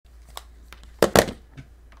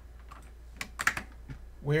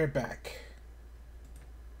We're back.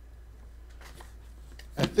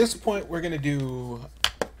 At this point, we're going to do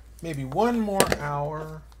maybe one more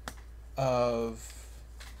hour of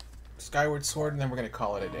Skyward Sword, and then we're going to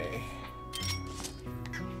call it a day.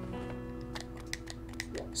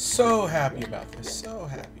 So happy about this. So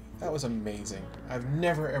happy. That was amazing. I've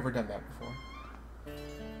never, ever done that before.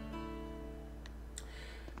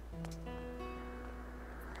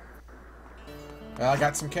 Well, I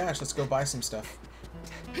got some cash. Let's go buy some stuff.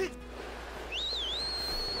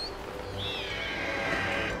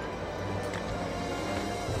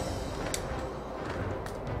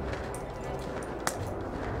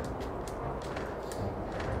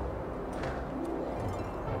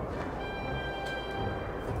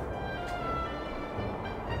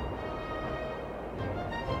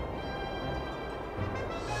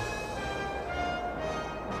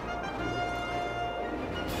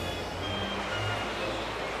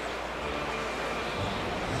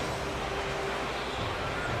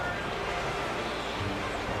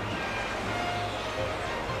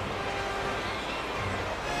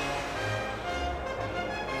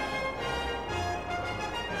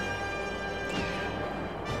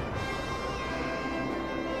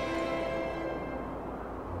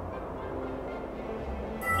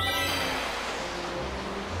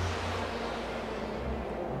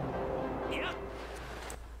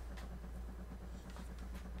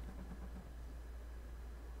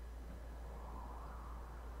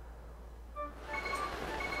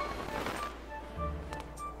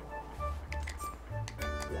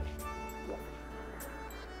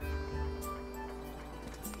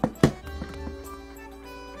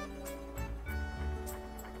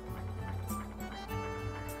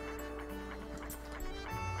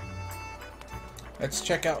 Let's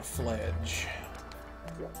check out Fledge.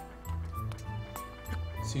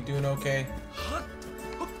 Is he doing okay?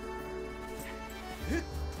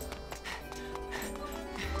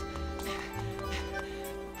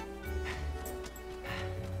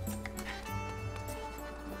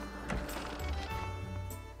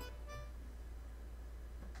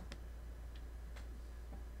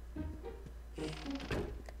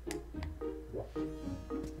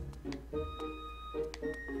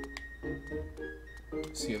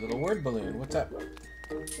 See a little word balloon. What's up?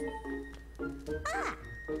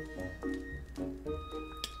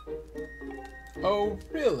 Oh,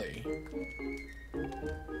 really?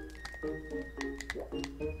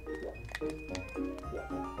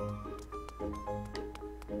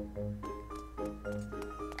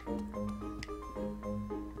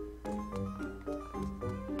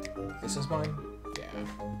 This is mine? Yeah.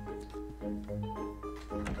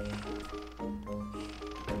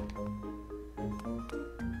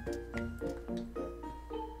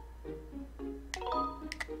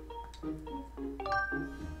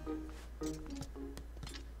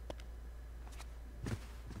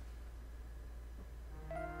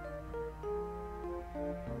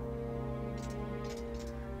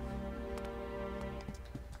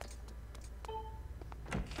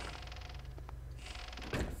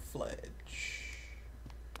 Fledge.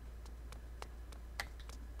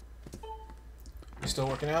 You still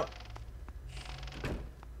working out?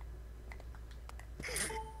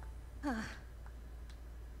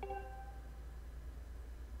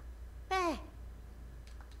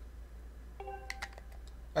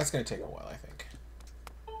 That's gonna take a while, I think.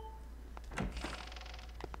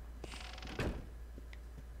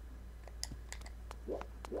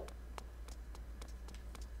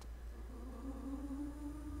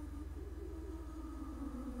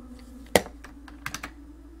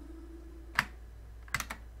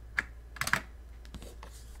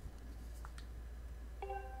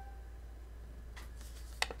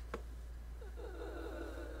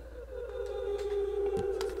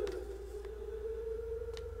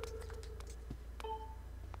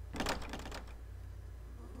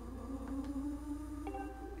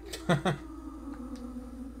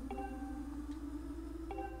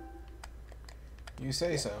 You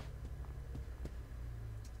say so.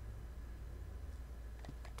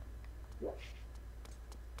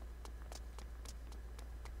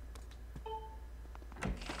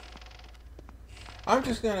 I'm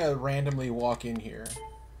just gonna randomly walk in here.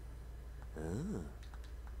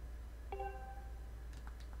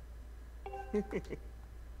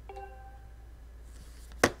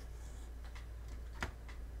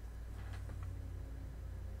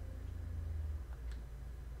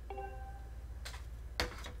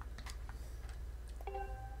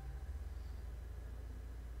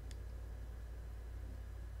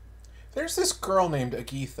 There's this girl named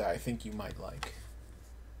Agatha I think you might like.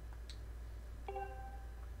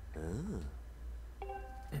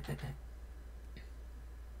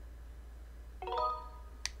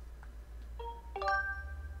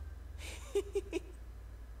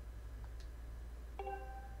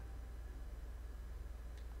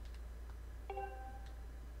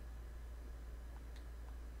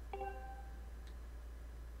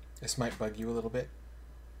 This might bug you a little bit.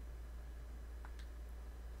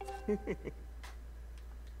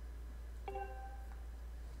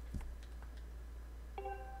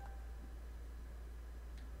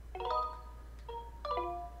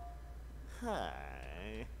 Hi.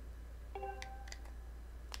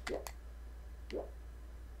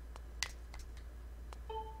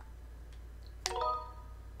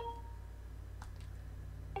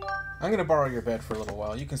 I'm gonna borrow your bed for a little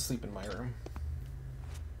while. You can sleep in my room.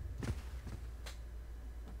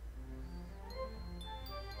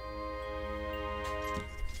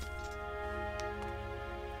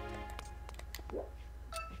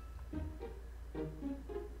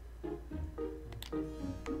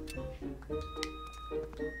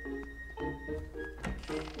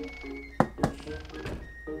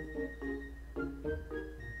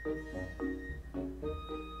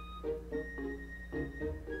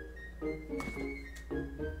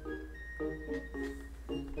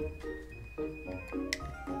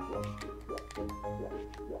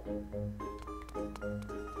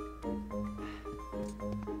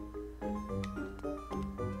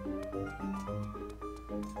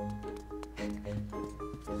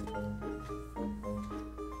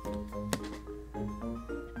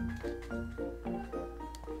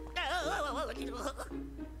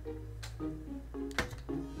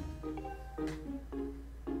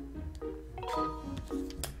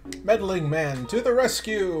 Meddling man to the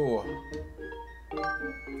rescue!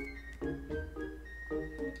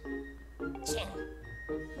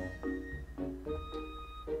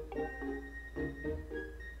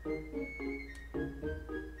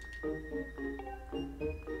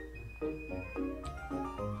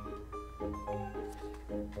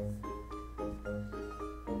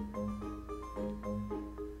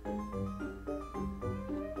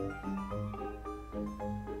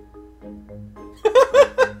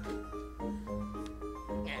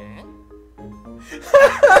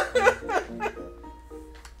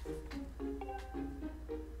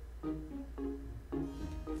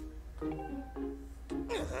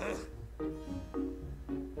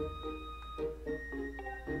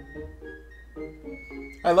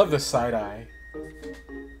 I love the side eye.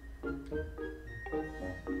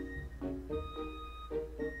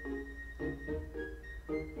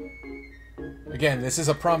 Again, this is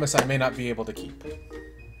a promise I may not be able to keep.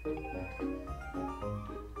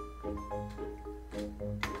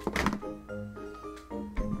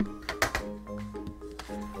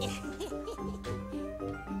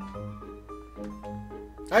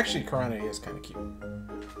 Actually, Karane is kind of cute.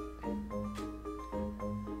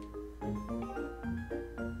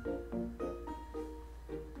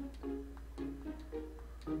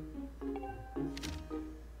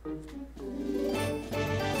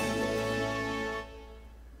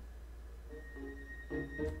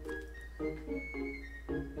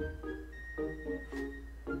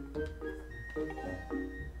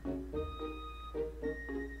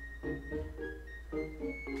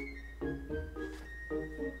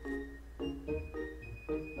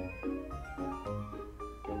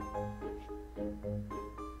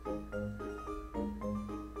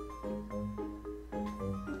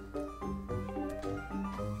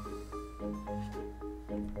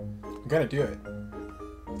 I'm gonna do it.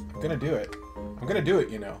 I'm gonna do it. I'm gonna do it,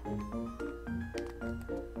 you know.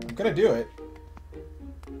 I'm gonna do it.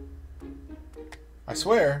 I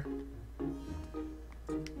swear.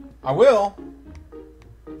 I will.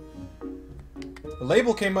 The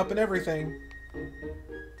label came up and everything.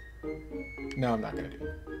 No, I'm not gonna do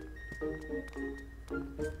it.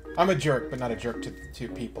 I'm a jerk, but not a jerk to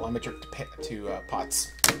people. I'm a jerk to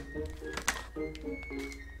pots.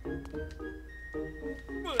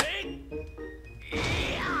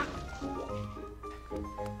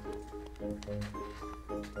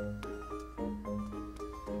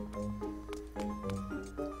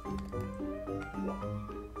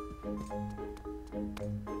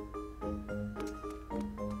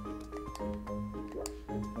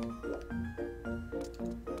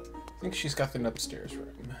 I think she's got an upstairs room.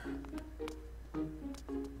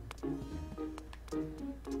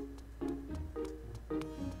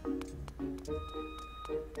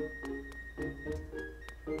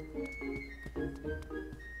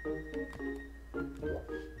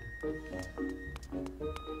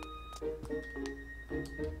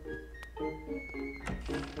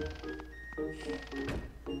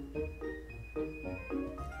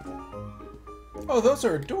 Oh, those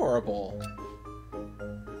are adorable.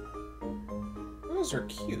 Those are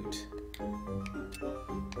cute.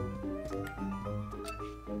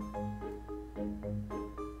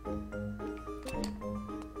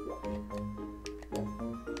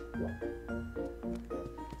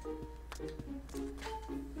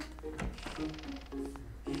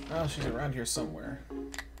 Oh, she's around here somewhere.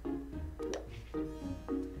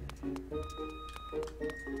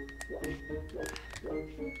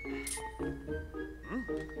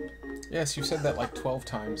 Yes, you've said that like 12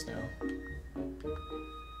 times now.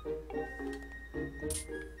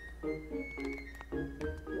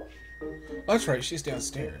 Oh, that's right, she's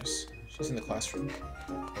downstairs. She's in the classroom.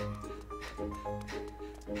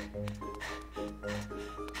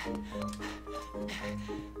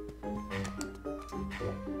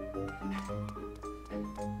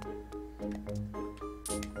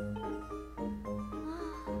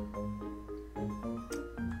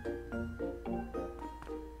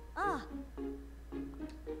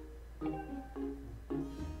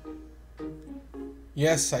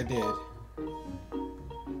 Yes, I did.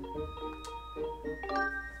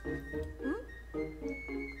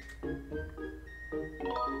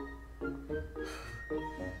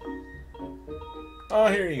 Oh,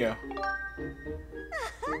 here you go.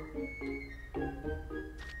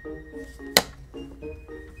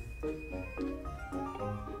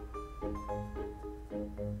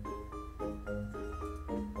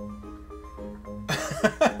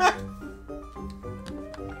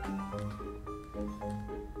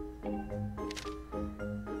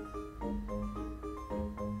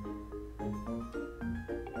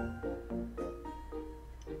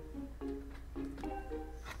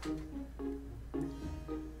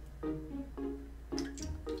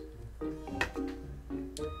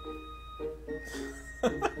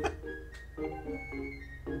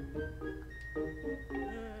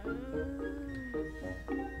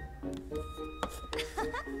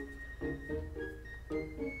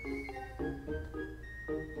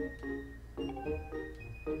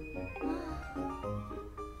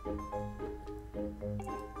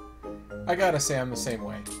 I gotta say, I'm the same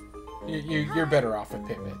way. You're better off with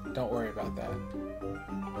Pipit. Don't worry about that.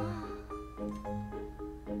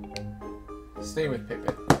 Stay with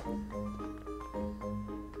Pipit.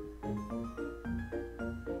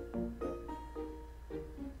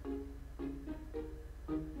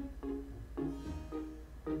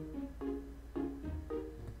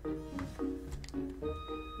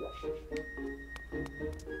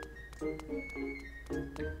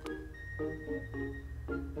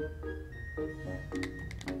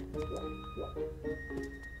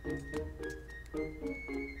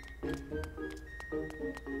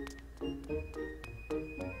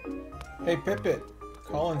 Hey, Pipit.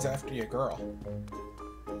 Colin's after you, girl.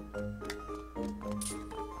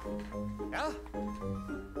 Yeah?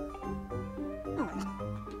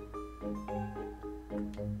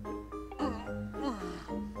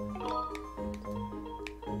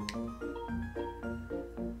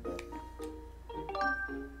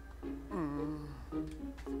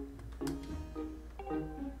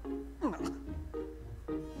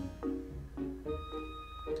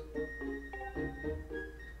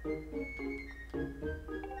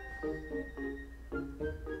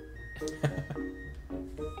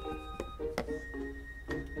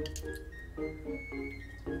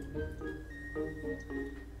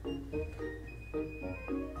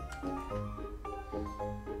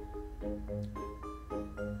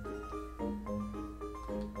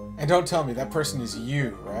 And don't tell me that person is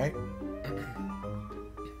you, right?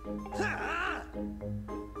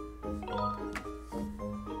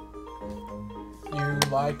 You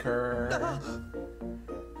like her.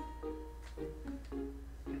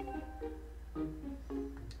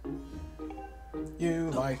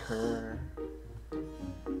 You like her.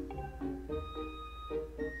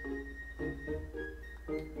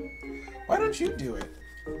 Why don't you do it?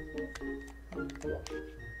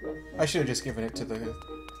 I should have just given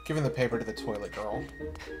the paper to the toilet girl.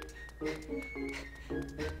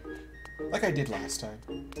 Like I did last time.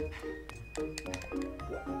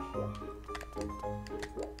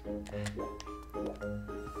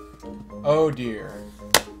 Oh dear.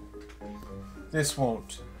 This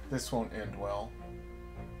won't end well.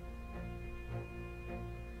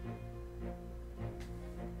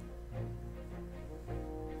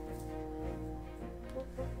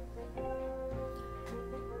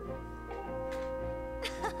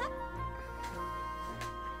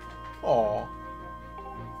 Aw.